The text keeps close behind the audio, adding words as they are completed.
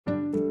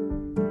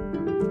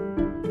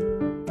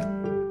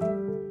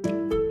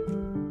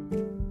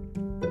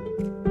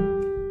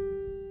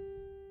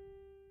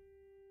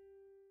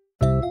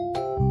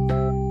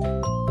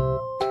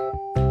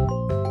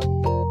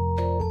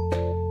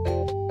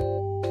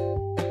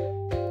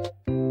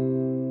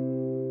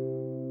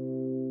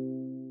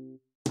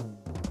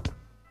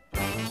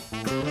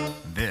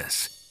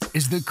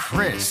is The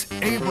Chris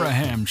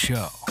Abraham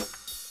Show.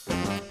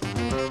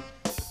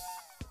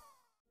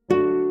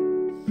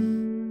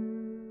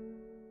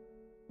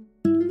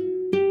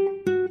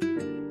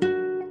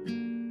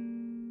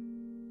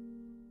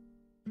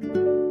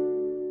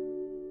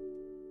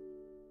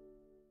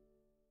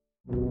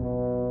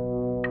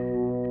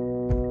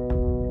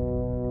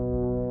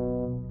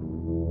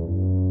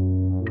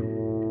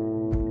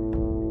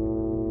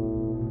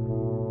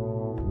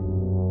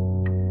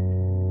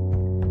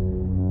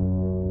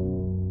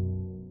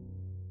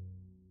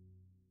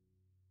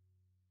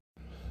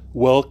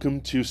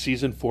 Welcome to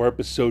Season 4,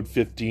 Episode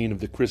 15 of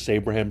The Chris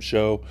Abraham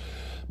Show.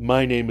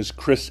 My name is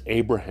Chris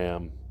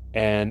Abraham,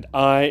 and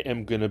I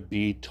am going to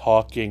be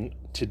talking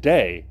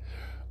today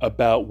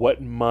about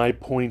what my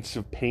points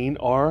of pain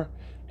are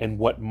and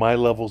what my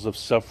levels of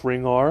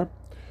suffering are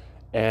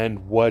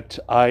and what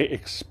I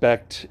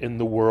expect in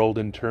the world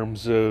in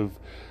terms of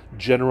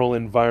general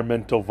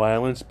environmental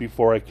violence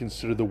before I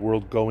consider the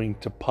world going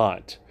to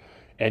pot.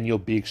 And you'll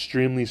be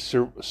extremely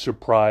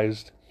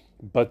surprised,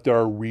 but there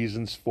are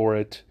reasons for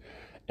it.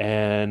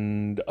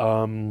 And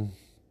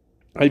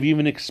I've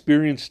even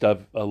experienced a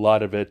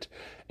lot of it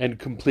and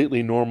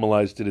completely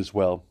normalized it as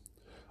well.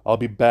 I'll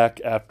be back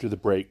after the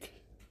break.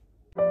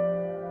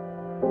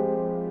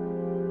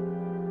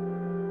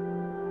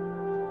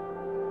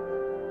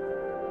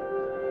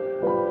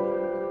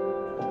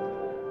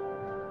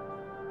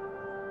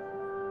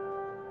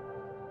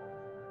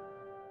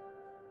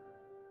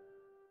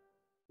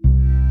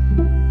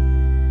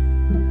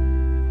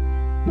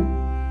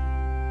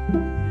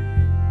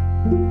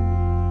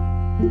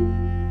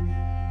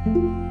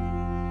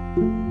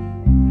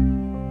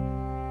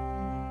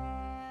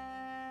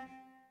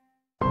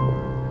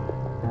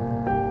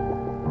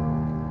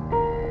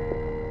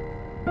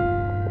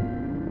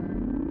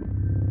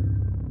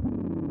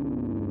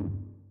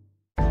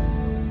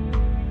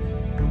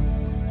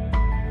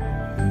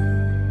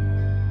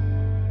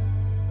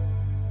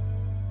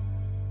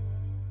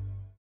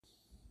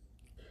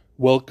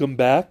 Welcome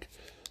back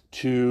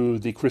to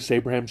the Chris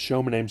Abraham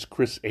Show. My name's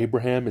Chris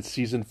Abraham. It's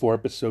Season 4,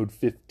 Episode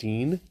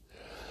 15.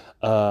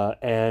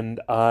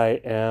 And I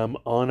am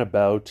on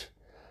about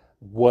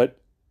what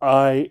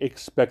I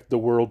expect the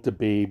world to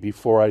be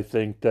before I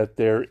think that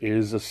there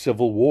is a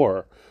civil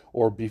war,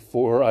 or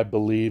before I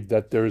believe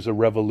that there's a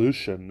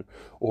revolution,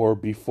 or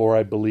before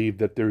I believe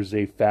that there's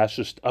a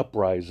fascist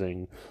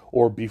uprising,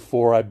 or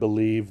before I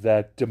believe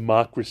that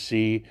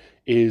democracy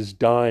is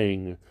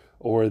dying,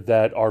 or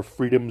that our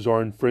freedoms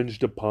are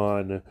infringed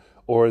upon,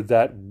 or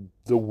that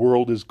the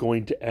world is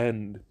going to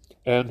end.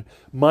 And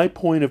my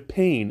point of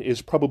pain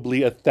is probably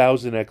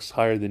 1,000x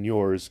higher than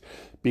yours,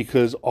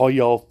 because all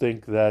y'all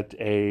think that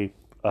a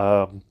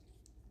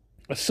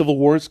civil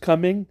war is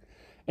coming,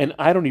 and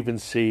I don't even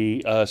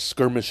see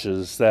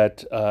skirmishes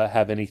that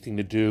have anything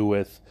to do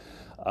with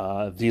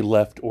the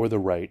left or the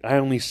right. I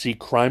only see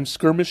crime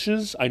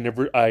skirmishes. I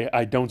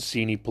don't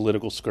see any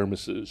political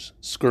skirmishes.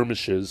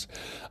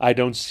 I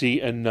don't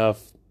see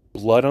enough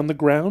blood on the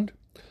ground.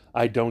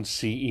 I don't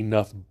see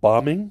enough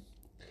bombing.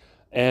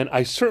 And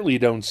I certainly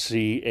don't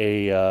see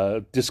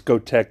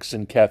discotheques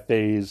and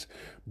cafes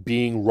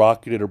being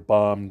rocketed or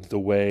bombed the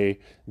way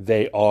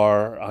they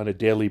are on a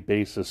daily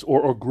basis,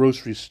 or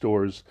grocery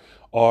stores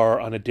are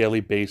on a daily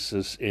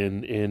basis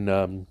in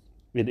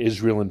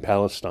Israel and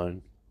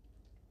Palestine.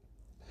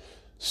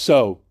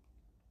 So,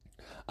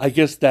 I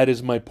guess that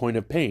is my point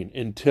of pain.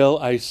 Until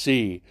I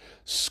see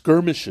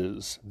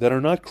skirmishes that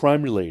are not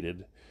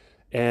crime-related,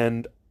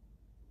 and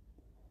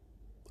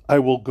I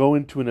will go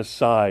into an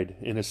aside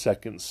in a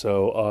second,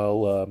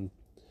 so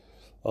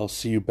I'll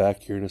see you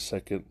back here in a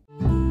second.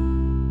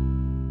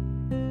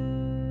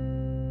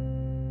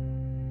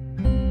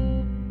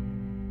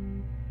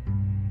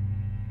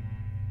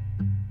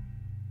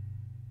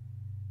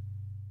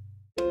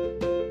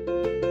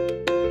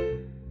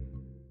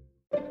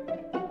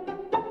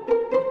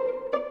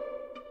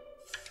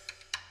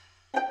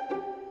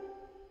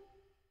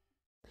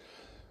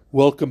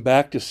 Welcome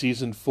back to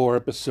Season 4,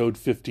 Episode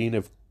 15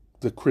 of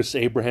The Chris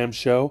Abraham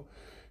Show,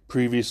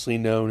 previously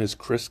known as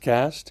Chris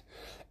Cast.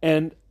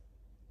 And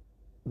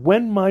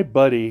when my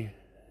buddy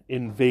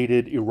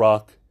invaded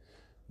Iraq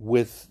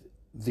with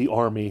the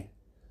army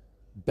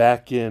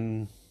back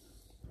in,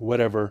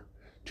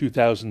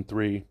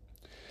 2003,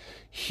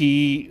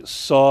 he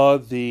saw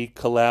the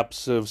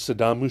collapse of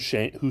Saddam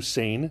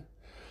Hussein,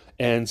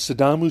 and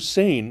Saddam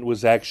Hussein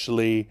was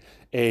actually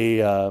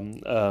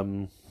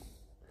an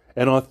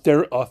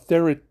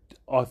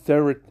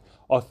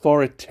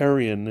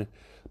authoritarian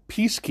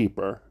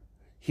peacekeeper.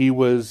 He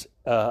was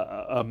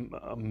a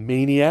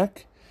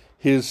maniac.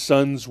 His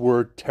sons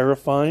were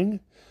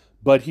terrifying,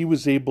 but he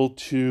was able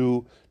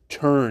to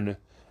turn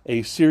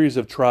a series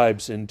of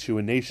tribes into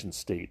a nation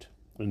state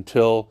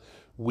until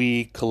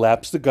we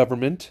collapsed the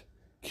government,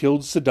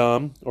 killed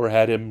Saddam, or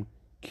had him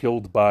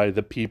killed by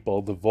the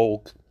people, the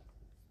Volk.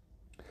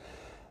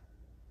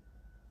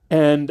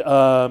 And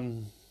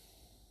I'll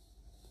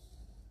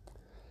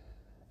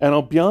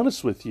be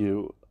honest with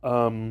you,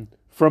 from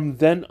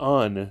then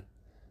on,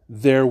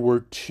 there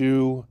were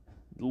two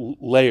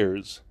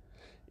layers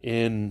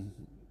in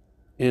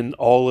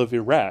all of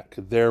Iraq.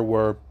 There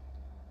were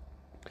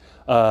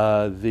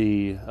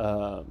the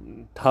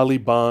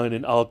Taliban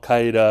and Al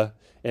Qaeda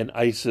and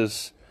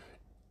ISIS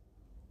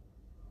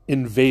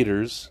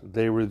invaders.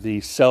 They were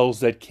the cells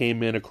that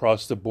came in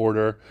across the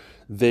border.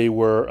 They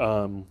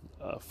were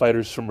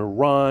fighters from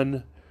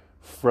Iran,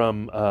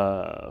 from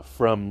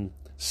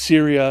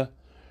Syria,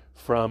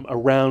 from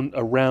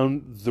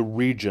around the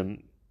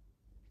region,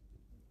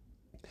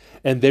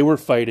 and they were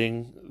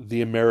fighting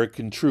the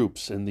American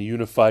troops and the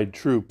unified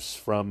troops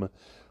from,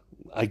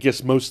 I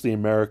guess, mostly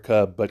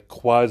America, but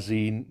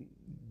quasi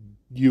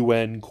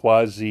UN,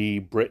 quasi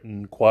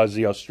Britain,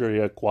 quasi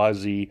Australia,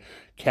 quasi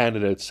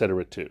Canada,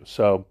 etc. too.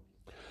 So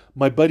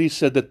my buddy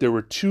said that there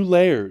were two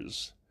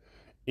layers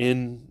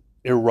in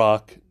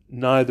Iraq,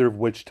 neither of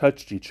which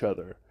touched each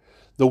other.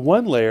 The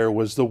one layer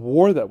was the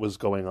war that was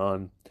going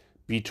on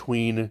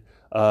between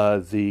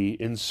the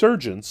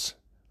insurgents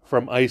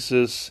from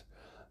ISIS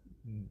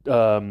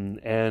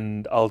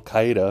and Al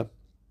Qaeda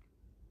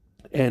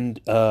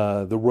and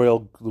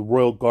the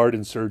Royal Guard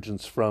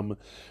insurgents from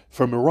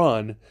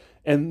Iran,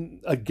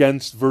 and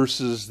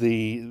versus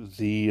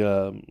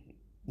the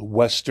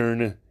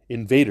Western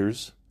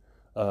invaders,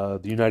 the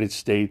United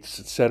States,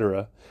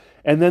 etc.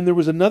 And then there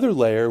was another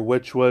layer,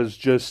 which was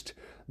just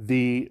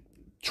the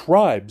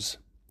tribes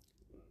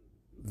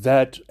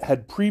that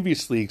had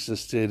previously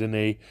existed in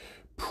a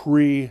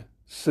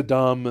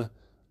pre-Saddam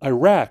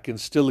Iraq and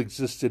still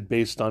existed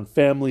based on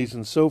families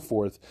and so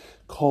forth,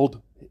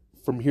 called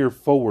from here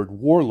forward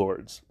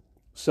warlords.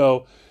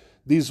 So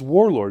these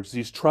warlords,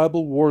 these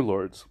tribal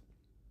warlords,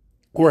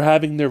 were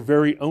having their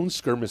very own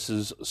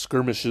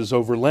skirmishes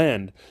over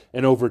land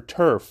and over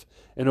turf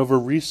and over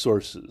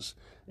resources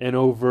and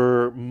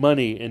over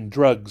money and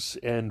drugs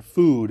and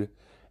food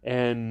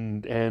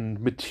and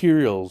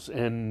materials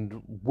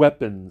and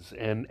weapons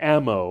and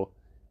ammo,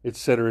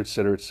 etc.,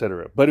 etc.,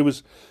 etc. But it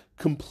was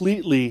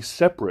completely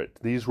separate.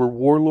 These were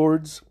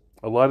warlords.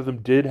 A lot of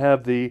them did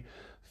have the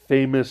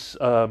famous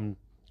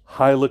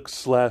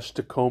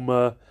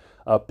Hilux/Tacoma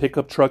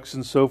pickup trucks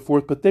and so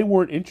forth, but they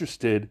weren't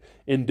interested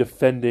in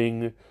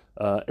defending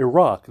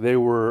Iraq. They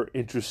were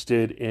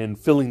interested in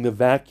filling the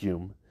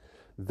vacuum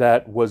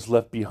that was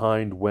left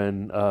behind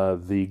when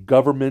the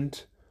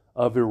government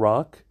of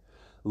Iraq,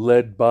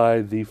 led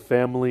by the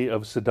family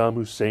of Saddam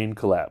Hussein,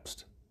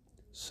 collapsed.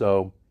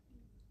 So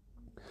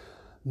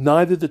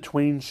neither the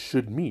twain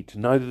should meet.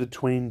 Neither the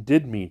twain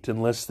did meet,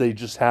 unless they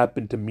just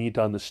happened to meet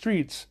on the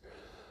streets.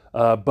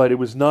 But it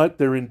was not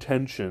their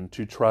intention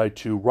to try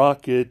to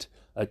rocket,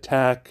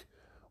 attack,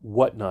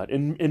 whatnot.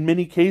 In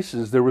many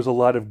cases, there was a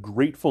lot of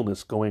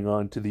gratefulness going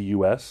on to the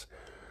U.S.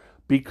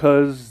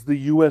 because the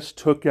U.S.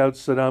 took out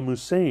Saddam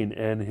Hussein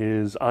and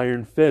his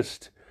iron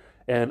fist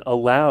and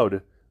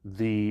allowed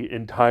the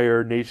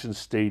entire nation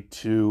state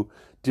to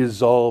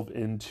dissolve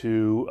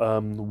into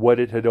what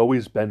it had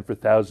always been for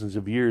thousands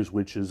of years,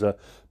 which is a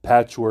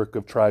patchwork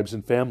of tribes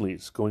and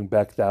families going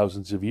back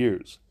thousands of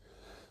years.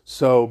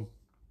 So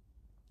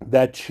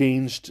that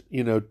changed,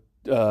 the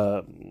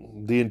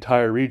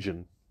entire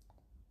region.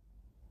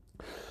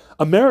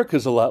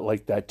 America's a lot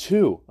like that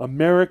too.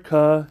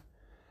 America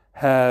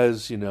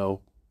has,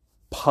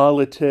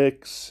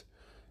 politics,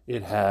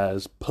 it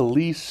has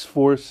police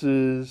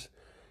forces,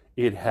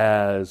 it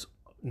has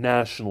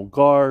national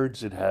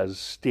guards, it has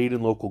state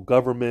and local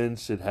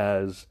governments, it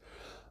has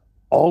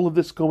all of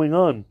this going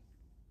on.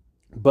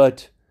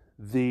 But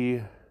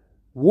the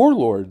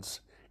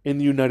warlords in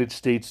the United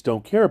States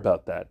don't care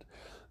about that.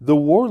 The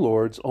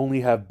warlords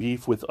only have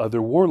beef with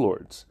other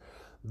warlords.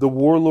 The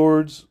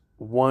warlords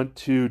want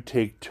to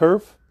take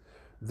turf.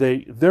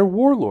 They're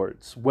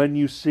warlords. When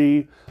you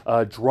see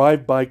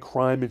drive-by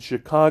crime in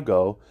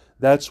Chicago,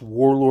 that's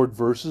warlord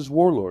versus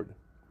warlord.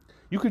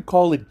 You could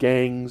call it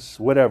gangs,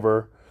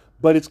 whatever,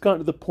 but it's gotten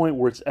to the point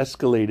where it's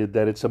escalated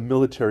that it's a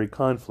military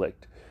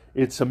conflict.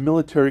 It's a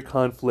military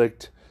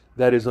conflict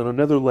that is on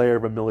another layer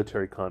of a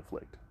military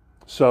conflict.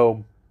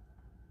 So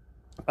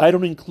I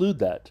don't include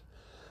that.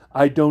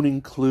 I don't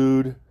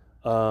include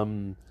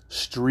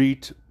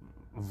street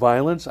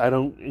violence. I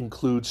don't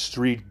include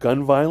street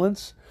gun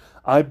violence.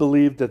 I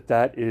believe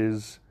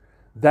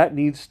that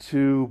needs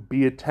to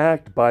be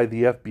attacked by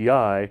the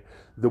FBI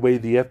the way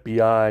the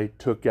FBI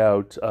took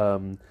out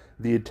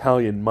the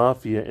Italian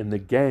mafia and the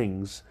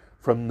gangs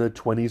from the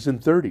 20s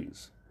and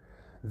 30s.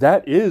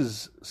 That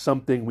is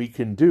something we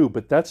can do,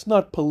 but that's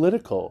not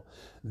political.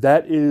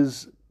 That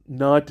is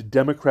not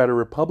Democrat or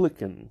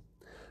Republican.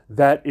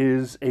 That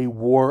is a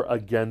war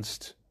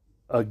against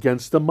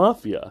the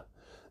mafia.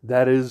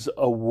 That is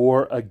a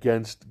war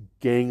against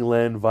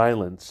gangland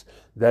violence.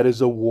 That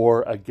is a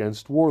war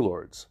against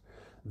warlords.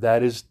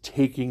 That is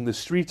taking the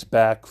streets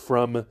back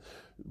from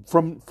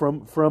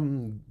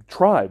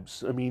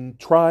tribes. I mean,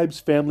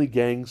 tribes, family,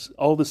 gangs,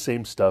 all the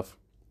same stuff.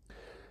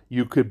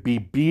 You could be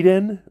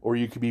beaten or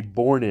you could be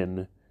born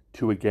in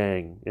to a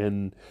gang.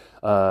 And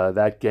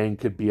that gang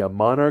could be a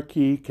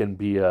monarchy, can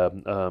be a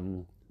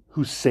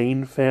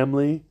Hussein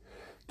family,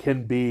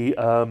 can be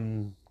a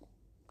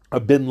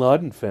Bin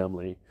Laden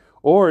family,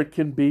 or it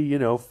can be,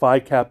 Phi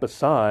Kappa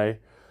Psi,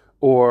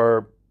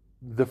 or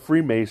the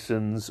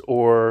Freemasons,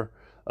 or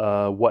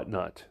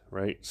whatnot,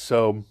 right?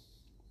 So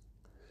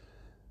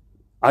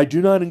I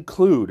do not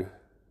include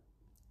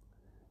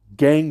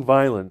gang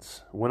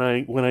violence when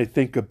I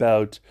think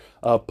about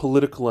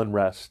political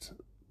unrest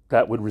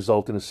that would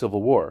result in a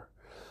civil war.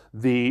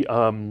 The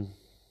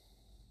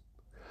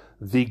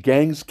the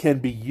gangs can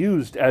be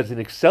used as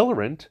an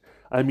accelerant.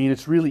 I mean,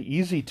 it's really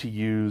easy to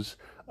use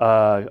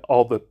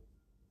all the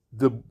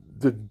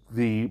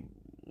the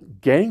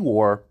gang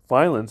war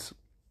violence.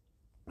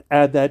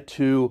 Add that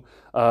to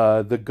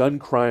the gun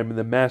crime and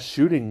the mass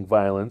shooting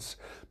violence,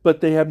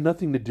 but they have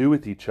nothing to do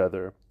with each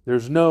other.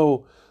 There's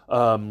no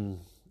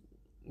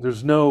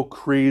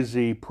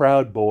crazy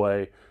Proud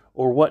Boy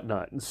or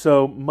whatnot. And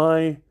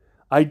so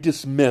I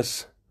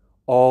dismiss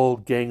all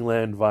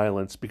gangland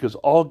violence, because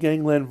all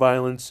gangland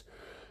violence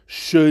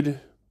should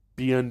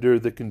be under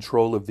the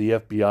control of the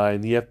FBI,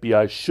 and the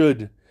FBI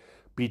should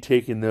be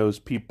taking those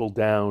people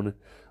down,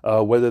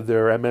 whether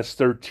they're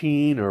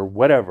MS-13 or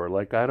whatever.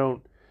 Like, I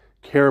don't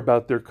care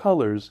about their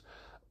colors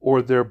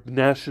or their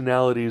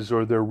nationalities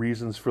or their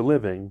reasons for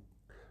living.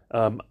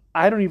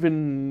 I don't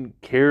even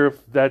care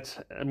if that's,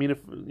 I mean, if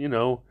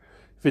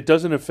it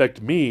doesn't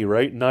affect me,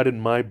 right? Not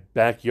in my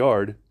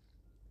backyard.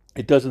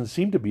 It doesn't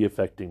seem to be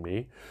affecting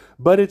me,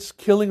 but it's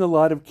killing a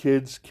lot of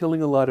kids,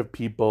 killing a lot of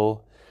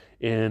people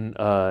in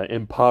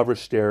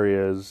impoverished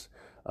areas,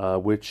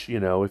 which,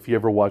 if you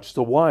ever watch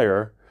The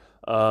Wire,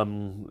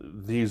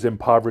 these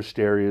impoverished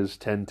areas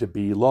tend to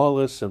be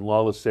lawless, and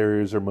lawless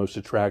areas are most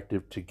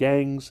attractive to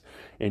gangs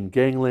and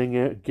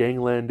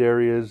gangland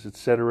areas,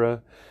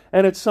 etc.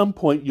 And at some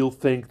point, you'll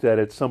think that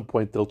at some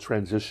point they'll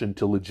transition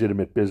to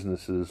legitimate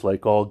businesses,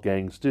 like all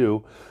gangs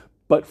do.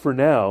 But for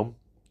now,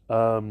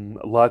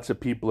 lots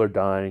of people are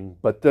dying,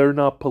 but they're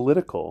not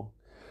political.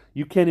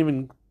 You can't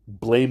even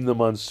blame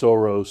them on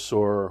Soros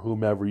or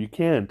whomever. You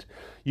can't.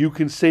 You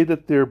can say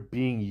that they're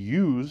being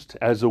used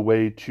as a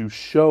way to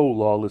show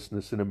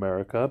lawlessness in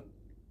America,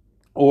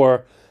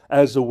 or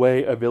as a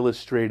way of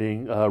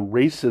illustrating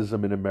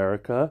racism in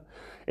America.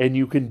 And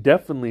you can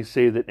definitely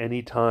say that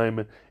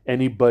anytime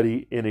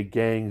anybody in a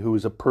gang who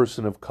is a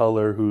person of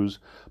color, who's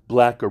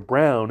black or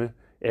brown,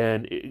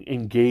 and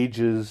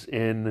engages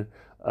in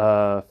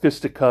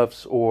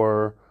fisticuffs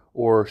or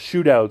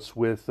shootouts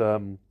with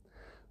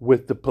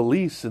the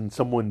police, and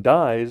someone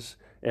dies,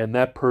 and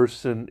that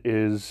person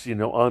is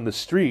on the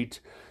street,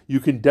 you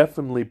can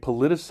definitely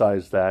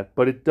politicize that.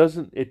 But it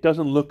doesn't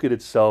look at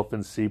itself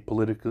and see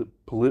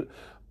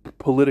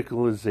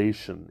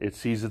politicalization. It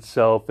sees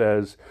itself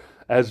as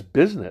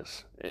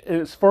business.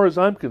 As far as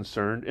I'm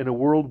concerned, in a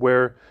world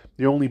where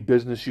the only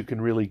business you can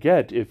really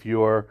get, if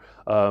you're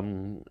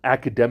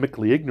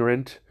academically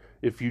ignorant,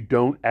 if you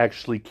don't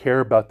actually care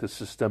about the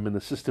system and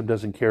the system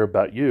doesn't care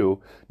about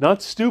you,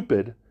 not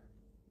stupid,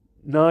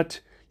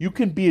 you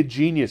can be a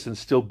genius and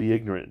still be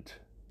ignorant.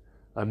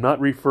 I'm not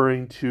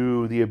referring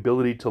to the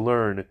ability to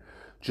learn,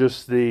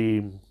 just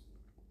the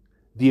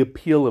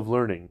appeal of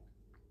learning.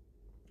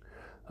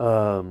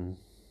 And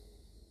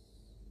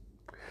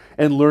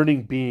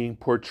learning being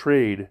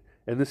portrayed,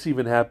 and this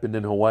even happened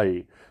in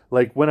Hawaii.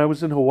 Like, when I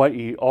was in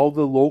Hawaii, all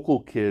the local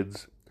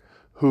kids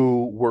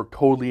who were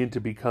totally into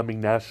becoming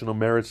national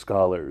merit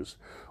scholars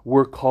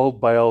were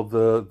called by all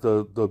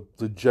the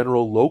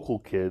general local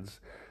kids.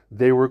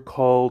 They were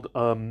called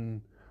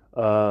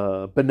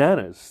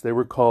bananas. They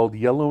were called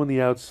yellow on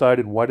the outside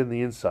and white on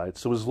the inside.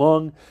 So as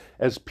long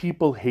as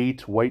people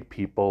hate white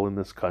people in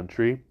this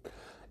country,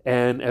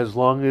 and as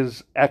long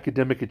as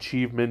academic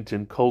achievement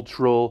and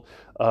cultural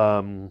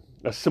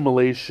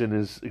assimilation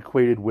is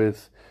equated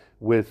with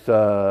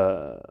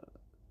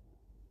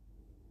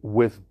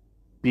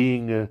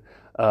being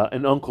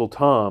an Uncle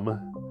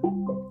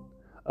Tom,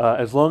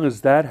 as long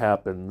as that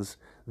happens,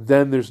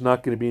 then there's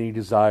not going to be any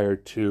desire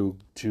to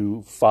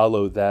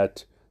follow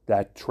that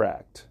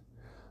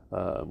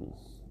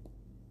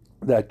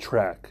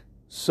track.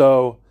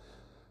 So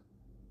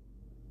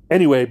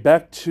anyway,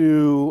 back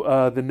to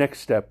the next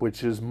step,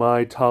 which is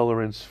my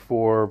tolerance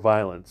for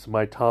violence,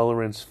 my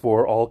tolerance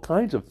for all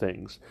kinds of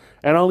things.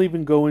 And I'll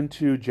even go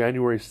into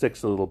January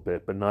 6th a little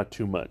bit, but not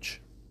too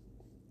much.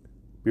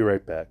 Be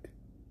right back.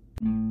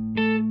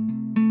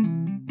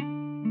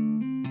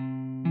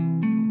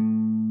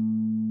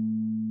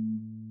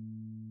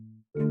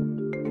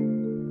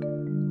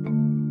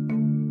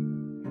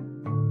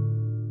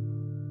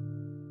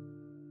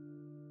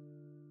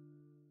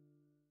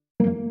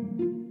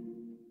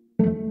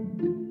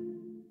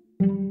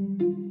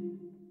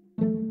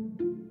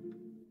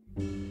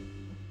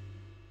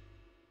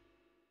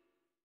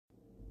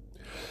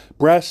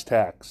 Brass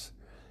tacks.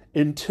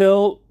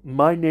 Until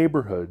my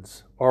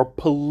neighborhoods are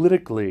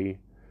politically,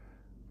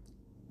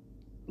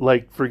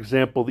 like, for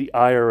example, the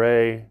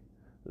IRA,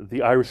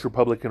 the Irish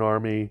Republican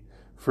Army,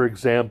 for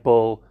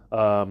example,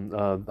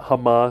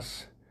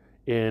 Hamas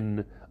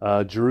in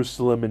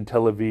Jerusalem and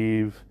Tel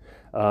Aviv,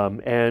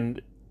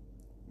 and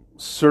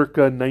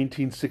circa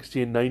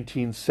 1960 and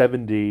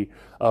 1970,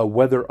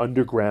 Weather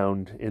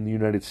Underground in the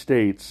United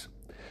States,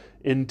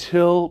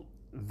 until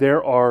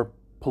there are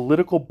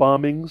political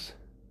bombings,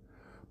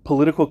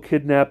 political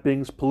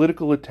kidnappings,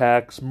 political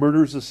attacks,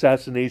 murders,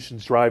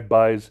 assassinations,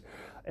 drive-bys,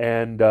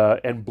 and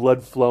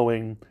blood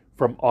flowing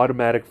from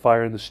automatic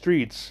fire in the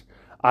streets,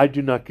 I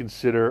do not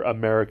consider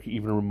America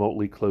even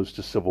remotely close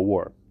to civil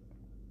war.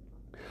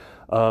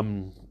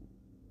 Um,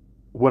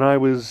 when I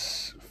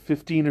was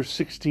 15 or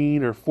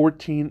 16 or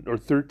 14 or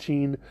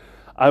 13,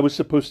 I was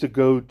supposed to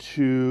go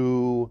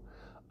to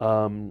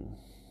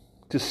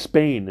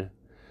Spain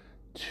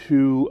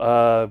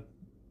to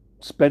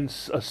spend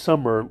a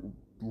summer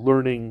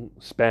learning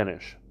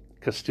Spanish,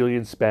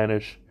 Castilian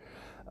Spanish.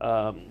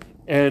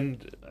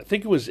 And I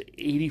think it was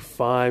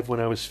 85 when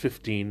I was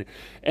 15.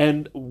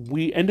 And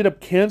we ended up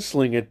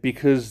canceling it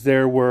because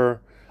there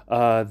were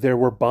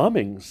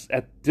bombings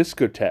at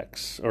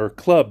discotheques, or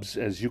clubs,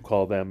 as you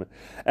call them,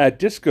 at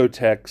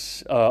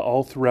discotheques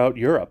all throughout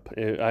Europe.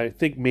 I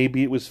think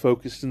maybe it was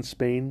focused in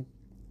Spain.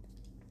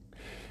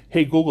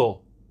 Hey,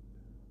 Google,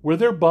 were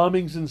there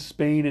bombings in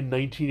Spain in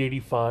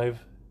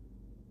 1985?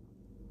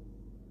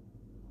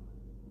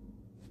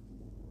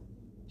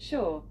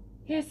 Sure.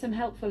 Here's some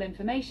helpful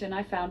information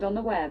I found on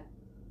the web.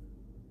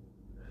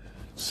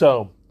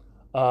 So,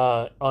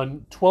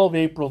 on 12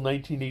 April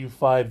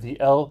 1985, the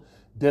El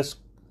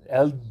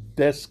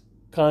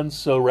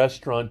Descanso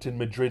restaurant in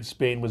Madrid,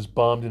 Spain, was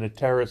bombed in a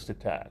terrorist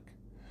attack.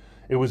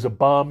 It was a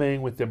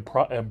bombing with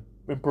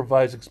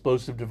improvised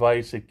explosive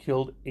device. It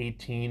killed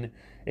 18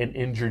 and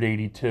injured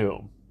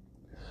 82.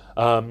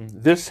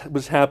 This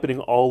was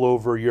happening all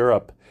over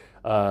Europe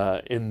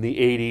in the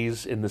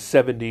 80s, in the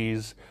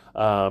 70s.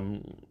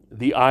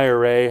 The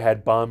IRA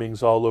had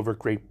bombings all over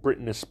Great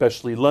Britain,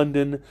 especially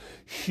London.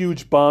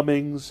 Huge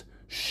bombings,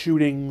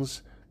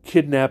 shootings,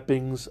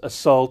 kidnappings,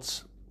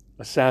 assaults,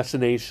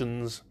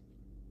 assassinations.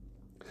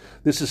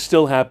 This is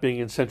still happening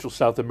in Central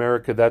South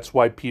America. That's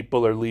why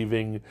people are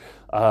leaving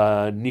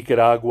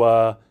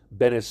Nicaragua,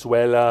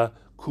 Venezuela,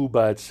 Cuba,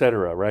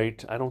 etc.,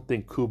 right? I don't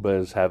think Cuba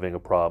is having a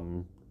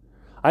problem.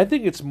 I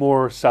think it's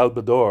more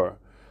Salvador.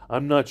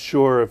 I'm not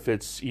sure if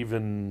it's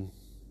even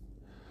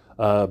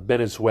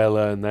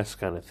Venezuela and this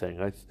kind of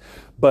thing.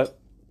 But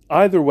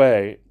either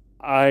way,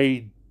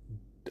 I'm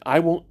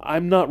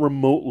not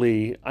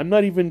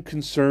even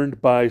concerned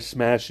by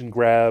smash and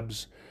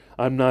grabs.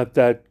 I'm not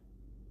that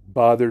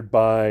bothered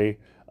by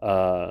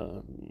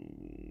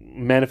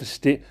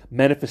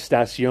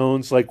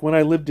manifestations. Like when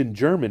I lived in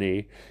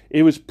Germany,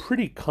 it was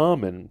pretty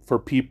common for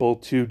people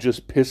to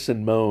just piss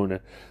and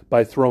moan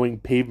by throwing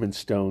pavement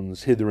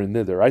stones hither and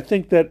thither. I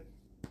think that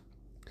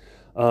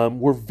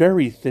we're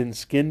very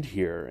thin-skinned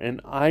here,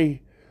 and I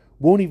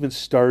won't even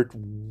start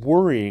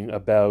worrying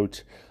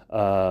about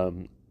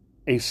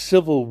a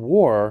civil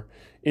war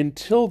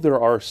until there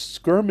are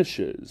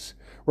skirmishes,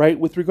 right?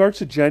 With regards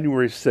to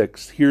January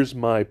 6th, here's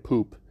my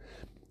poop.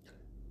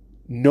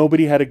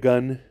 Nobody had a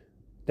gun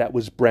that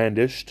was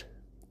brandished.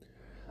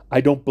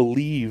 I don't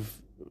believe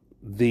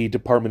the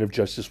Department of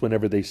Justice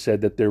whenever they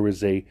said that there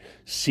was a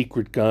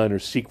secret gun or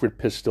secret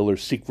pistol or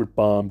secret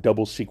bomb,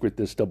 double secret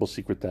this, double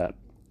secret that.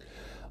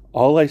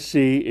 All I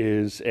see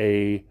is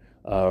an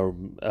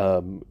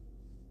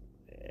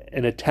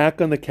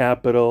attack on the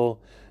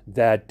Capitol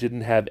that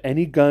didn't have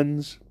any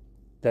guns,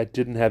 that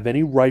didn't have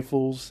any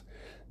rifles,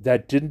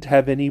 that didn't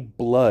have any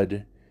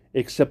blood,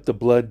 except the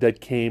blood that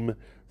came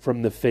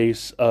from the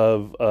face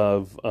of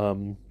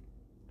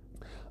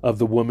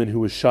the woman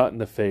who was shot in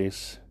the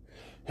face.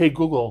 Hey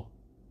Google,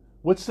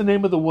 what's the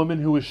name of the woman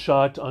who was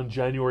shot on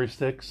January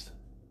 6th?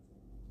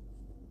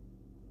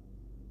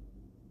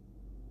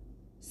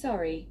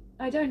 Sorry,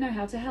 I don't know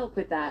how to help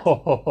with that. Ho,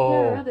 ho, ho.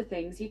 There are other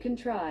things you can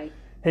try.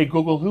 Hey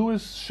Google, who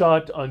was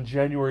shot on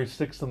January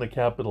 6th on the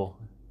Capitol?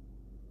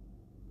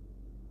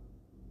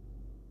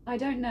 I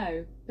don't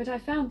know, but I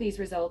found these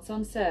results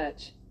on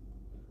search.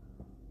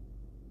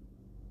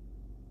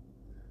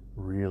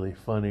 Really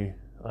funny.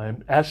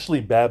 I'm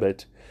Ashli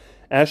Babbitt.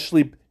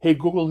 Hey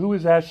Google, who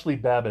is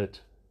Ashli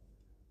Babbitt?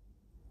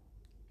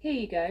 Here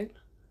you go.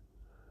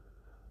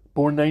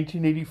 Born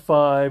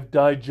 1985,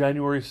 died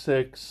January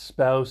 6th,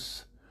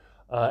 spouse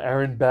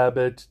Aaron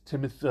Babbitt,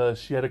 Timothy,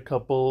 she had a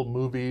couple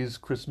movies,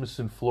 Christmas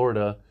in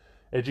Florida,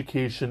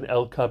 education,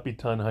 El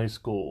Capitan High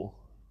School.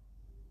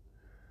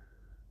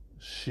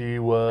 She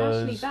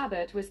was... Ashli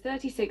Babbitt was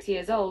 36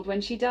 years old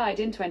when she died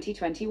in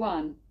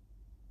 2021.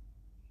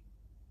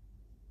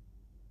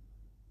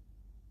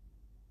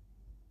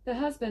 The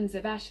husbands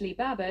of Ashli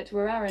Babbitt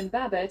were Aaron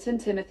Babbitt and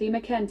Timothy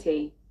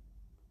McKenty.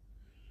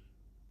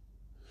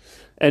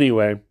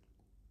 Anyway,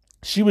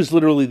 she was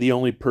literally the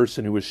only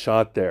person who was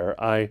shot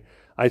there. I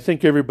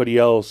think everybody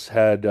else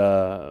had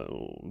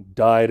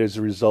died as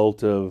a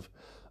result of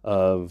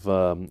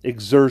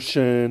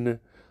exertion,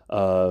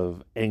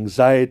 of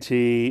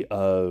anxiety,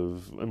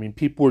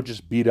 people were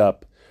just beat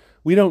up.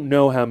 We don't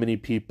know how many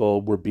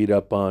people were beat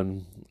up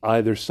on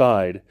either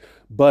side,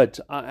 but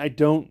I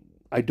don't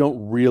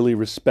really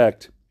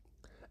respect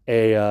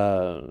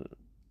I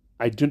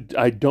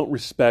don't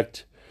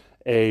respect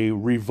a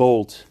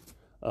revolt,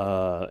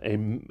 a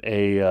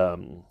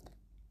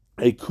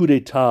a coup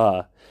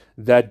d'etat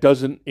that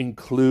doesn't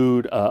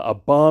include a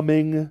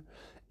bombing,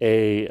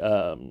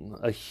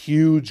 a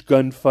huge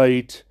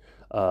gunfight,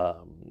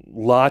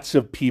 lots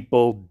of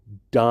people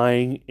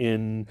dying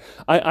in.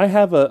 I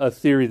have a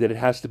theory that it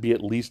has to be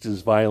at least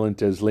as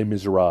violent as Les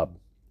Miserables.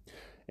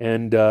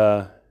 And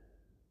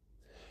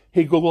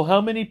hey Google,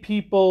 how many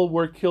people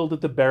were killed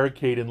at the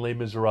barricade in Les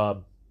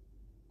Miserables?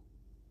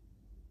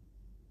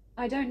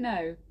 I don't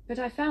know, but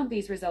I found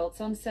these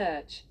results on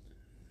search.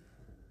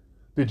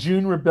 The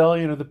June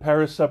Rebellion of the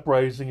Paris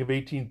Uprising of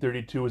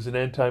 1832 was an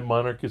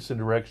anti-monarchist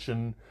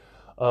insurrection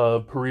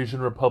of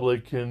Parisian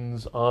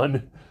Republicans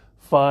on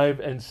 5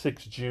 and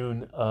 6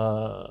 June.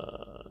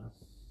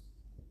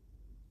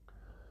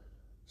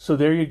 So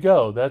there you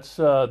go. That's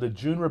the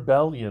June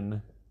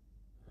Rebellion.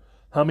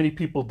 How many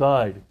people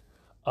died?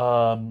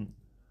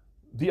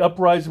 The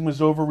uprising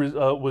was over,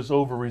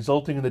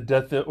 resulting in the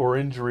death or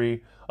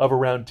injury of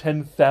around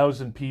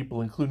 10,000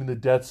 people, including the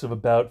deaths of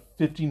about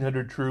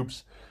 1,500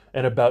 troops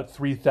and about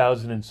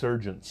 3,000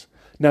 insurgents.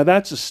 Now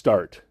that's a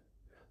start.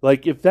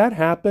 Like if that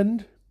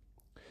happened,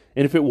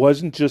 and if it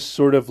wasn't just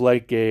sort of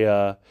like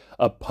a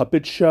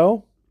puppet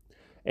show,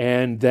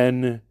 and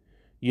then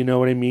you know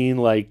what I mean,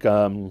 like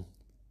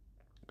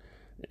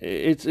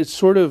it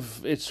sort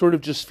of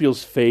just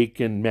feels fake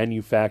and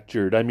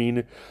manufactured. I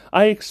mean,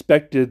 I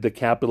expected the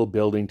Capitol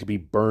building to be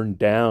burned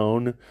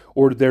down,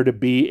 or there to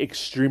be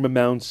extreme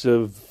amounts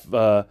of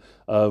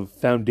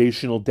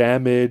foundational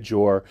damage,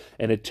 or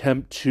an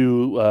attempt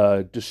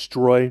to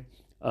destroy.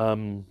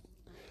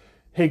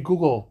 Hey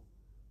Google,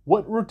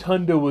 what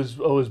rotunda was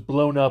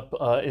blown up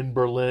in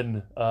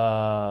Berlin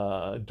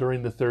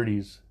during the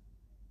 30s?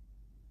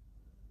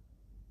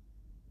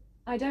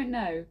 I don't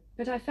know,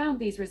 but I found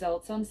these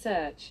results on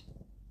search.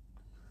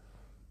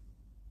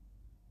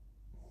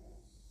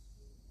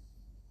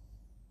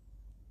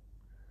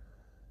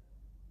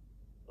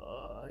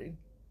 I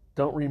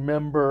don't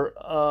remember.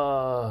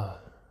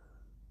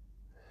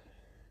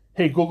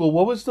 Hey Google,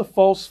 what was the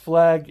false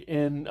flag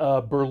in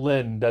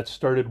Berlin that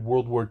started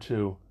World War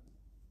II?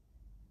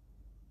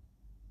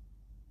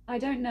 I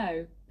don't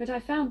know, but I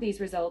found these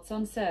results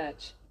on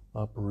search.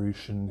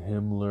 Operation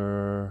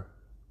Himmler.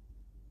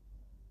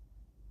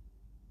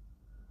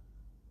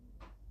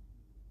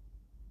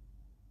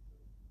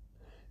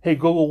 Hey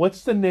Google,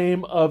 what's the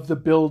name of the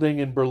building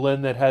in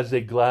Berlin that has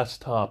a glass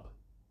top?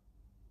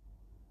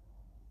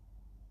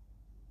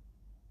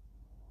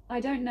 I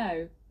don't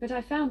know, but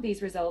I found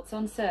these results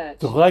on search.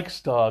 The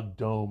Reichstag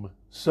Dome.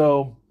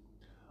 So,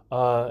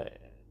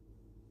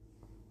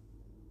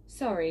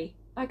 Sorry,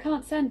 I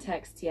can't send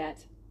texts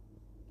yet.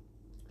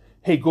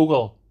 hey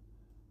Google,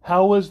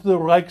 how was the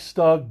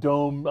Reichstag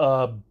Dome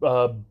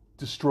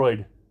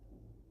destroyed?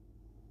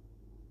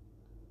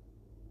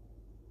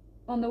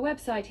 On the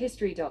website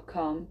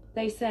history.com,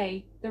 they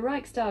say, the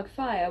Reichstag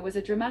fire was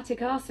a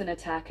dramatic arson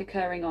attack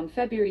occurring on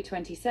February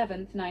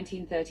 27,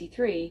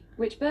 1933,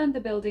 which burned the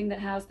building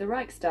that housed the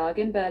Reichstag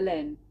in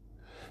Berlin.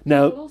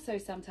 Now, People also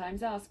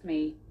sometimes ask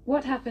me,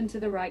 what happened to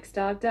the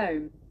Reichstag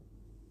dome?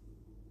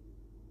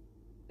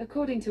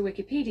 According to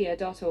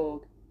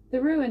wikipedia.org,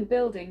 the ruined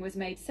building was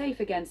made safe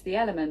against the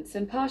elements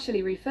and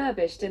partially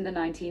refurbished in the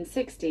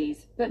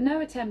 1960s, but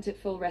no attempt at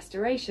full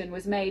restoration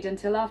was made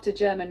until after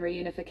German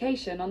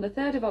reunification on the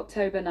 3rd of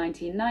October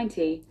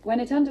 1990, when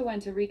it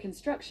underwent a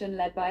reconstruction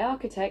led by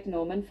architect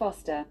Norman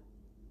Foster.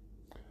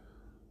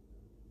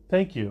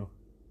 thank you.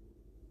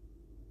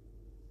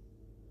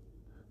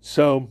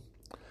 So,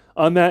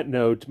 on that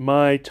note,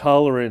 my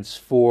tolerance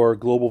for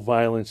global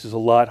violence is a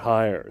lot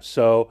higher.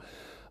 So,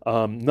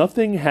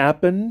 nothing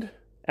happened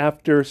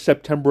after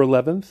September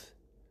 11th.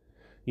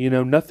 You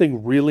know,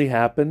 nothing really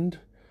happened.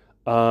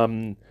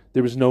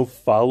 There was no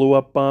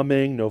follow-up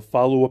bombing, no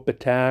follow-up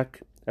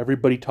attack.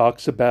 Everybody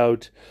talks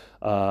about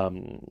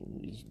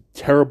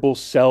terrible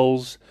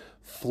cells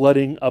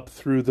flooding up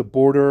through the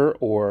border,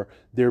 or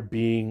there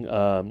being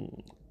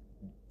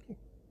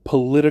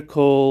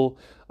political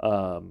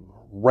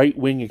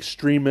right-wing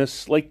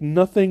extremists. Like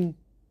nothing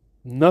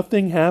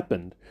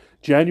happened.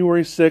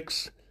 January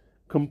 6th,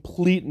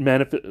 complete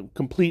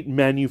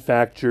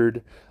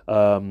manufactured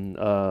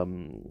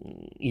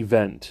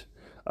event.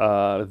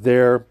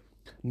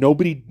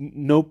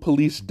 No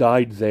police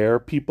died there.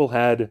 People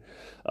had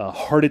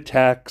heart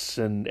attacks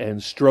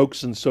and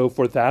strokes and so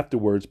forth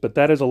afterwards, but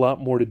that has a lot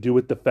more to do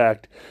with the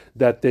fact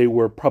that they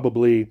were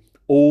probably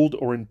old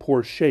or in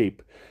poor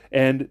shape.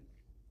 And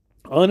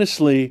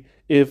honestly,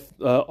 if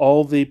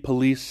all the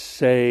police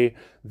say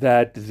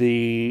that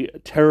the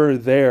terror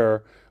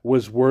there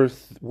was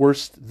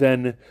worse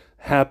than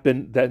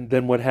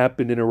what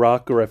happened in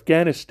Iraq or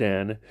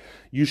Afghanistan,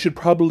 you should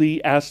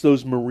probably ask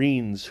those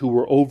Marines who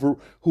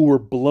were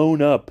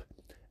blown up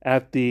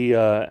at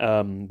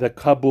the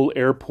Kabul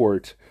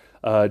airport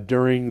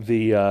during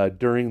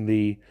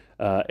the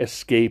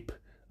escape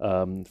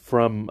from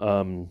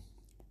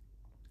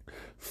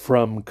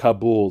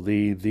Kabul,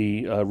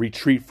 the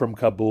retreat from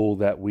Kabul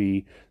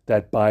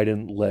that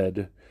Biden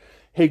led.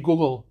 Hey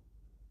Google,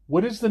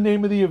 what is the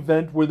name of the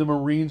event where the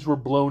Marines were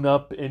blown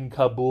up in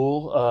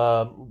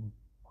Kabul?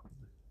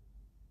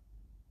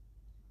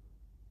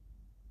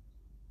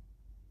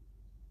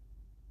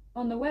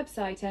 On the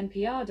website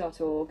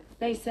npr.org,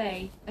 they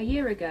say, a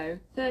year ago,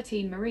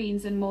 13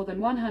 Marines and more than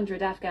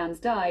 100 Afghans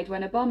died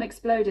when a bomb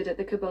exploded at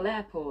the Kabul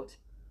airport.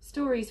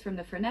 Stories from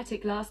the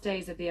frenetic last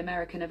days of the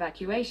American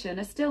evacuation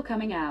are still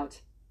coming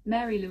out.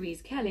 Mary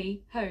Louise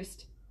Kelly,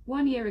 host,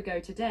 1 year ago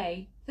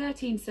today,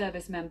 13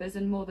 service members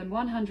and more than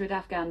 100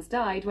 Afghans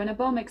died when a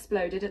bomb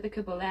exploded at the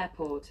Kabul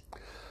airport.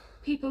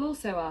 People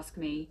also ask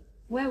me,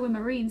 where were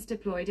Marines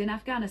deployed in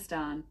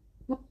Afghanistan?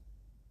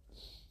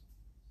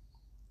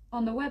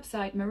 On the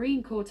website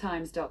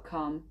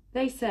MarineCorpsTimes.com,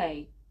 they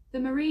say, the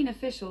Marine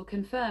official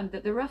confirmed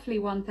that the roughly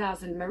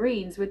 1,000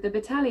 Marines with the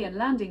battalion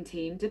landing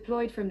team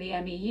deployed from the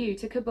MEU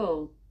to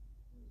Kabul.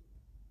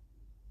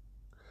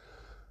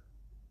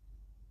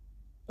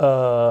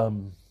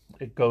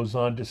 It goes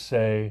on to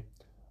say,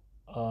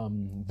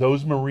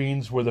 those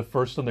Marines were the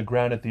first on the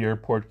ground at the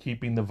airport,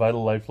 keeping the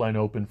vital lifeline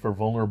open for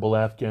vulnerable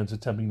Afghans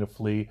attempting to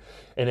flee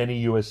and any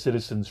U.S.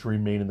 citizens who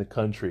remain in the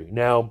country.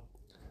 Now,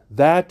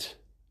 that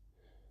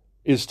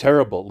is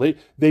terrible.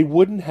 They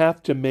wouldn't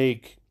have to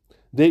make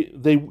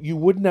you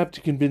wouldn't have to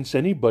convince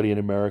anybody in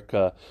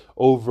America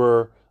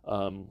over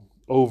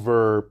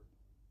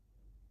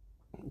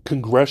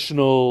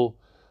congressional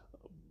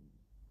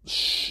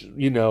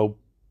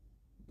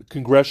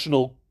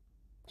congressional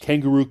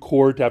kangaroo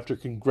court after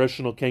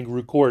congressional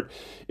kangaroo court.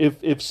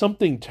 If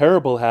something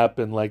terrible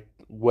happened like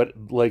what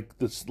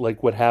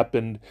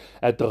happened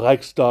at the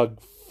Reichstag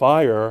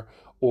fire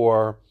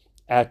or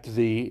at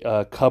the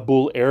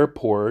Kabul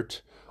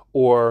airport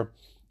or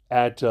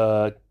at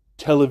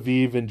Tel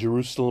Aviv and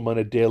Jerusalem on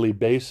a daily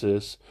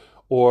basis,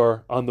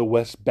 or on the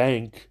West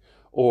Bank,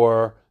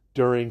 or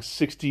during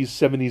 60s,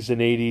 70s,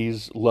 and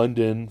 80s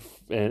London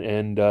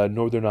and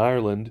Northern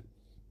Ireland,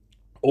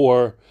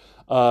 or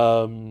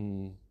a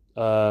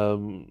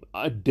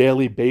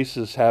daily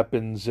basis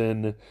happens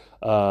in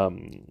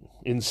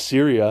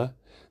Syria,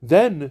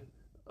 then,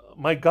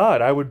 my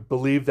God, I would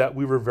believe that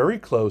we were very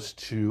close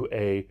to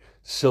a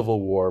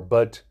civil war.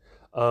 But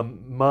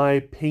my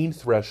pain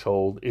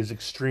threshold is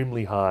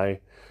extremely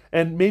high,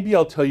 and maybe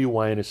I'll tell you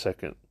why in a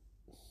second.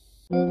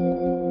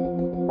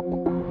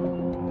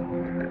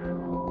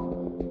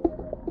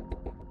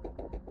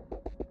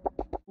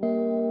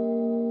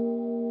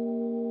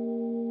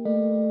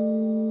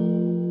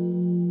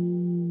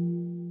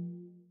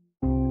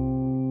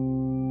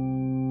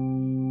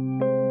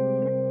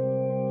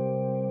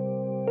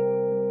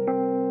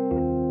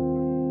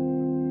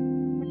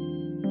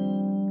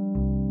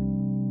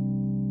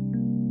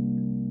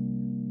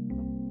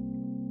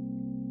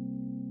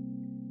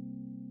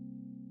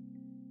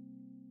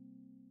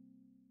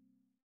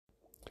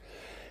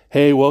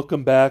 Hey,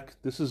 welcome back.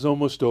 This is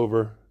almost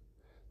over.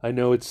 I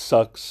know it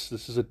sucks.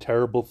 This is a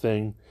terrible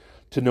thing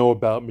to know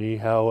about me,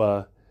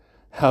 how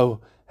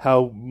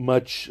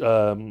much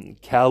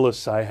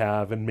callous I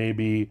have, and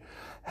maybe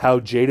how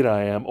jaded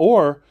I am.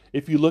 Or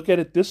if you look at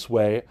it this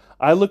way,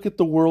 I look at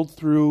the world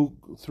through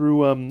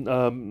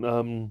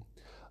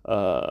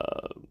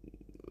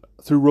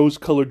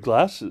rose-colored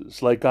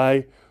glasses. Like,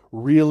 I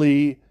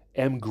really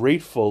am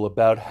grateful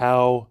about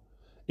how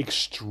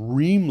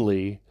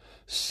extremely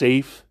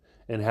safe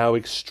and how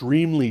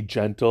extremely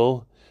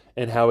gentle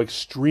and how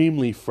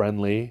extremely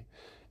friendly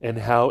and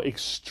how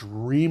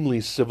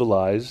extremely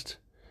civilized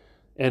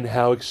and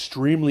how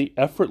extremely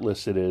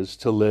effortless it is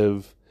to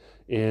live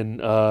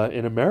in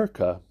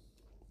America.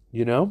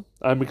 You know,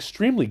 I'm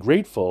extremely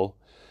grateful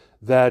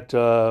that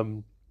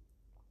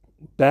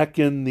back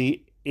in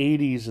the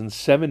 80s and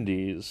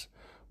 70s,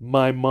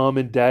 my mom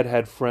and dad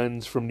had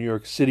friends from New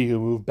York City who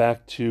moved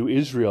back to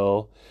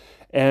Israel,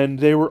 and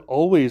they were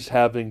always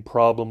having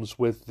problems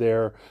with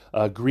their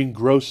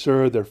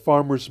greengrocer, their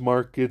farmers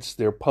markets,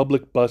 their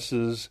public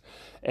buses,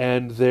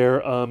 and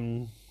their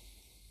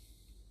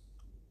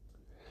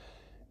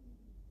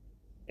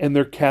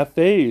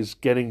cafes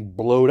getting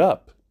blowed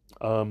up.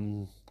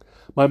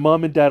 My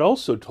mom and dad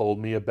also told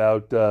me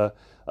about the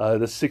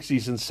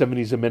 60s and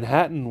 70s in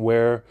Manhattan,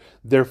 where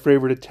their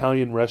favorite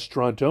Italian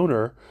restaurant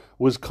owner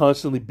was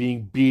constantly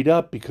being beat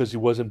up because he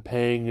wasn't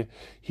paying.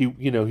 He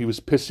was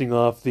pissing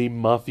off the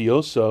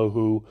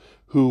mafioso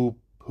who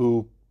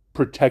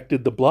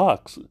protected the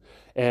blocks,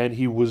 and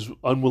he was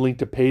unwilling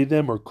to pay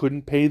them or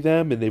couldn't pay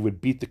them, and they would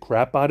beat the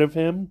crap out of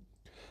him.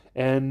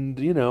 And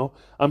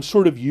I'm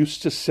sort of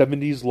used to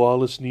 70s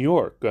lawless New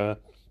York. I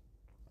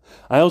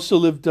also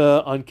lived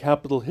on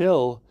Capitol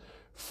Hill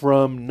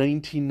from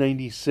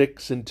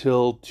 1996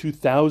 until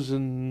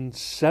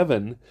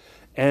 2007,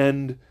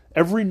 and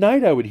every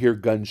night I would hear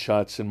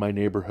gunshots in my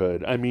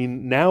neighborhood. I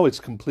mean, now it's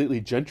completely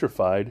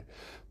gentrified,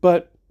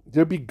 but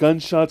there'd be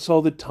gunshots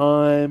all the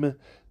time.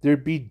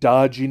 There'd be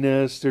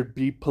dodginess, there'd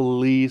be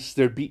police,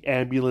 there'd be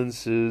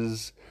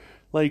ambulances.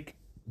 Like,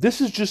 this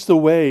is just the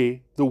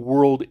way the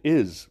world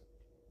is.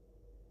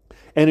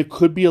 And it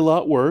could be a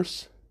lot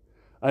worse.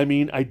 I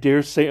mean, I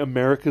dare say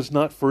America's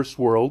not first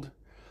world.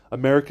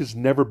 America's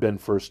never been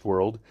first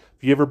world.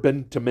 If you ever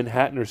been to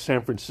Manhattan or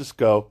San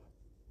Francisco,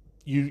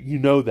 you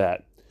know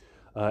that.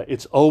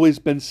 It's always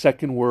been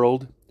second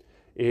world.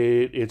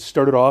 It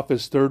started off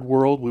as third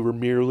world. We were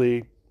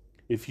merely,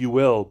 if you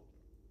will,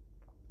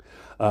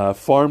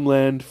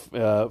 farmland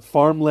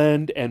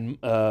and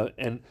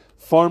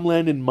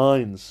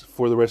mines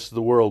for the rest of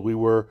the world. We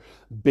were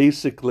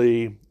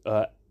basically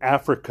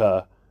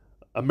Africa.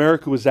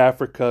 America was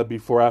Africa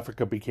before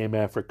Africa became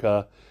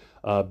Africa,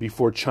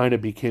 before China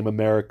became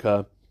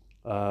America.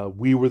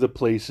 We were the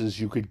places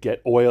you could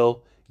get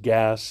oil,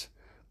 gas,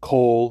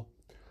 coal,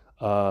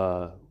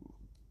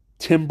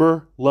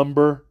 timber,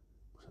 lumber,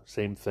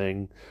 same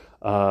thing.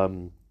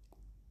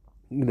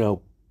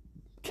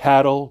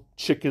 Cattle,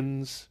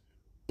 chickens,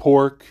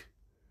 pork,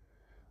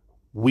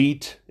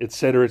 wheat,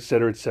 etc.,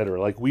 etc., etc.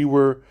 Like, we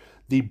were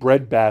the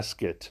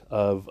breadbasket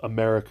of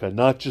America,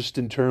 not just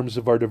in terms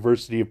of our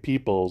diversity of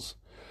peoples,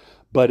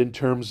 but in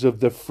terms of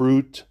the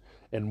fruit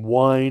and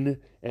wine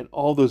and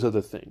all those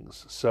other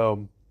things.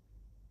 So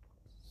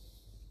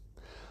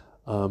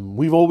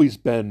we've always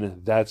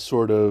been that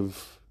sort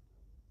of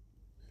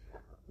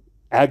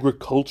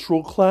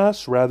agricultural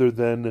class rather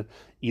than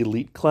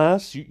elite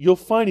class. You'll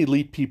find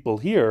elite people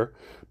here,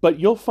 but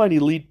you'll find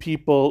elite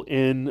people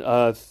in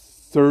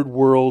third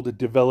world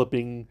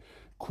developing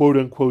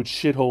quote-unquote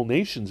shithole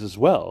nations as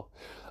well.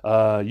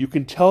 You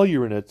can tell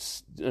you're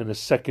in a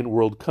second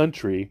world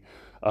country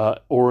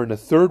or in a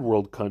third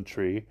world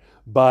country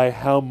by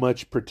how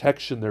much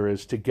protection there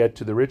is to get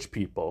to the rich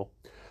people.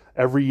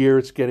 Every year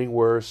it's getting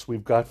worse.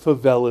 We've got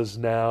favelas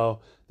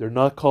now. They're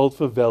not called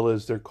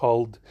favelas. They're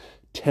called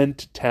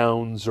tent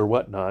towns or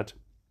whatnot.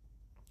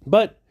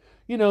 But,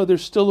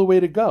 there's still a way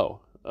to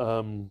go.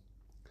 I'm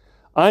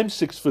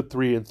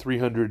 6'3" and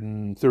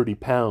 330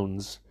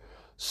 pounds.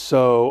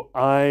 So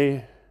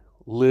I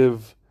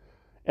live,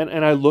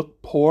 and I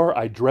look poor,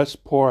 I dress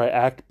poor, I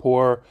act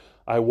poor,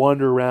 I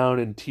wander around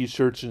in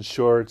t-shirts and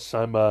shorts.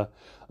 I'm an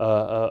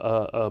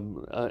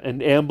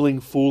ambling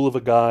fool of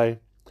a guy.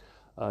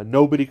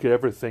 Nobody could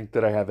ever think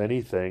that I have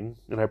anything,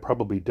 and I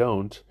probably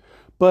don't.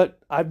 But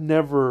I've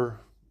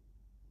never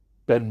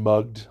been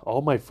mugged.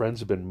 All my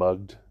friends have been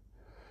mugged.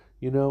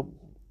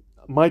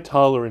 My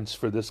tolerance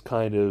for this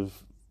kind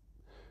of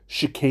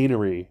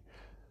chicanery.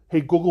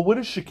 Hey, Google, what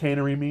does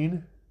chicanery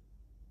mean?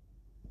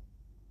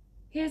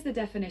 Here's the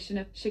definition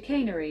of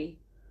chicanery: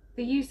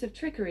 the use of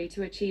trickery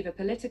to achieve a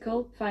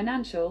political,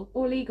 financial,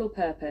 or legal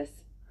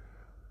purpose.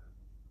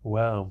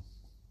 Wow,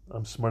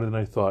 I'm smarter than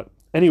I thought.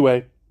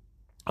 Anyway,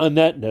 on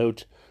that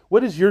note,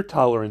 what is your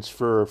tolerance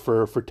for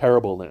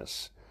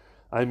terribleness?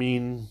 I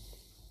mean,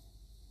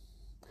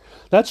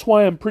 that's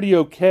why I'm pretty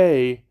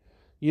okay,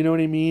 you know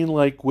what I mean?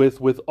 Like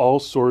with all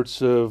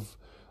sorts of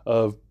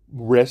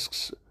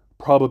risks,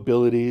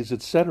 probabilities,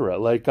 etc.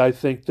 Like, I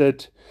think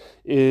that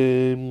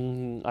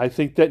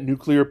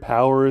nuclear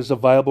power is a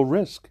viable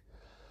risk.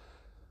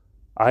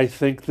 I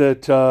think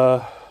that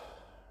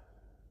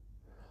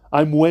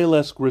I'm way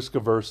less risk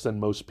averse than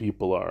most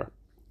people are.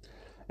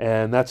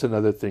 And that's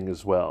another thing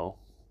as well.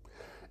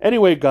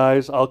 Anyway,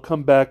 guys, I'll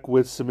come back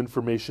with some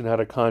information how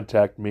to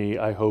contact me.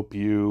 I hope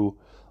you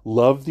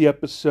love the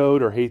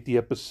episode or hate the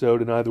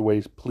episode. In either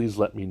way, please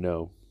let me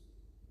know.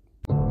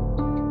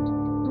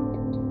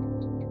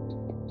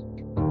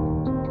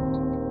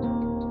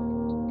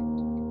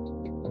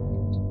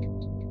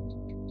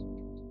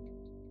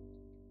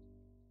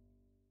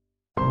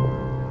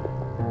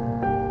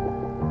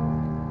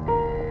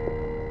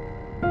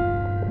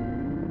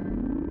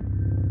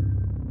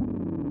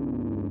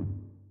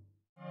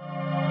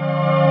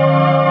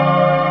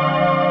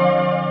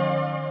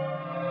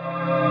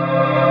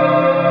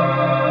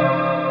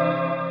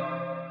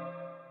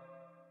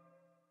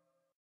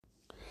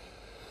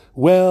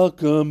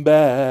 Welcome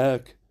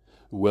back.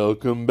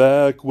 Welcome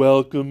back.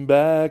 Welcome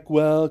back.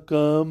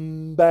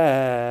 Welcome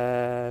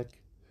back.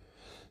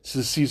 This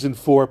is season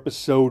 4,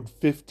 episode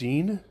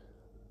 15.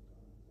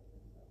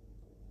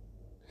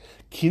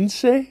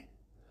 15?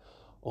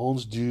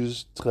 11,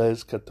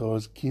 12,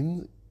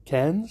 13,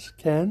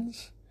 14,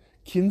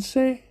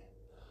 15?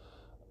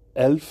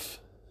 11?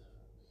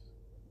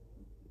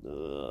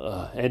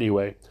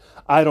 Anyway,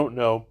 I don't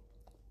know.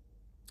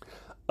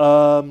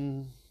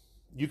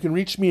 You can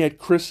reach me at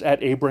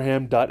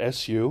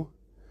chris@abraham.su.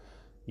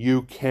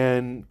 You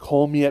can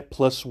call me at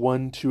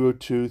 +1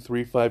 202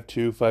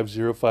 352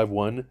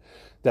 5051.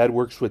 That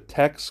works with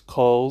text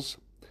calls.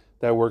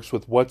 That works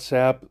with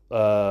WhatsApp,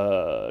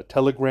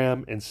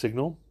 Telegram, and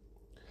Signal.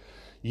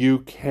 You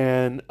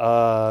can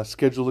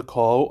schedule a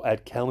call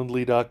at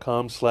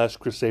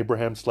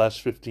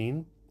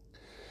calendly.com/chrisabraham/15.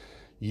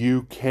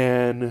 You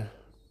can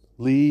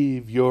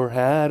leave your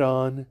hat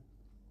on.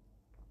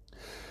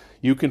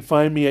 You can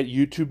find me at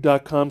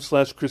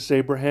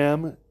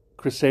youtube.com/chrisabraham,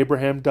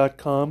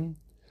 chrisabraham.com,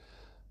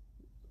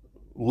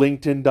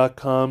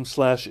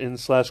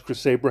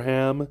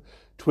 linkedin.com/in/chrisabraham,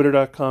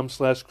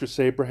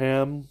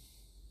 twitter.com/chrisabraham,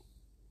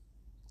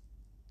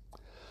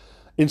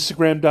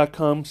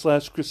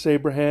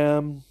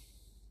 instagram.com/chrisabraham,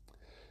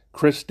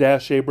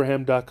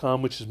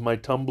 chris-abraham.com, which is my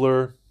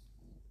Tumblr,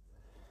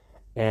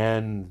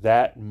 and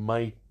that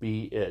might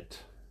be it.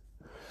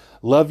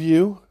 Love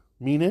you,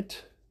 mean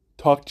it,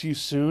 talk to you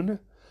soon.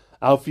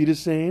 Auf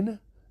Wiedersehen,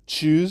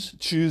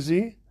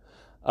 tschüssi,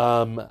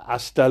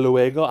 hasta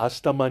luego,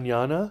 hasta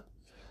mañana,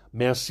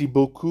 merci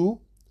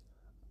beaucoup,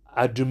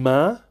 À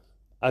demain,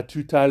 à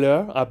tout à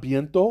l'heure, à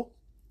bientôt.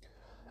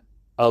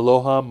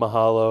 Aloha,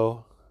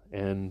 mahalo,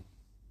 and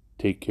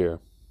take care.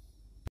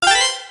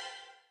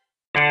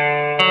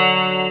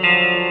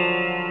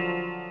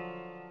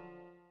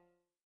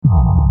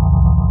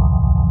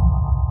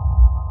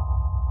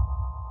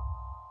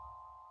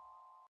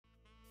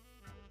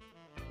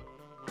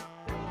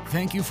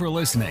 Thank you for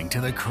listening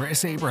to The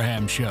Chris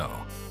Abraham Show.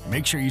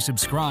 Make sure you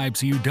subscribe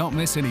so you don't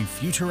miss any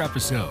future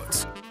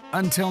episodes.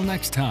 Until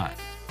next time.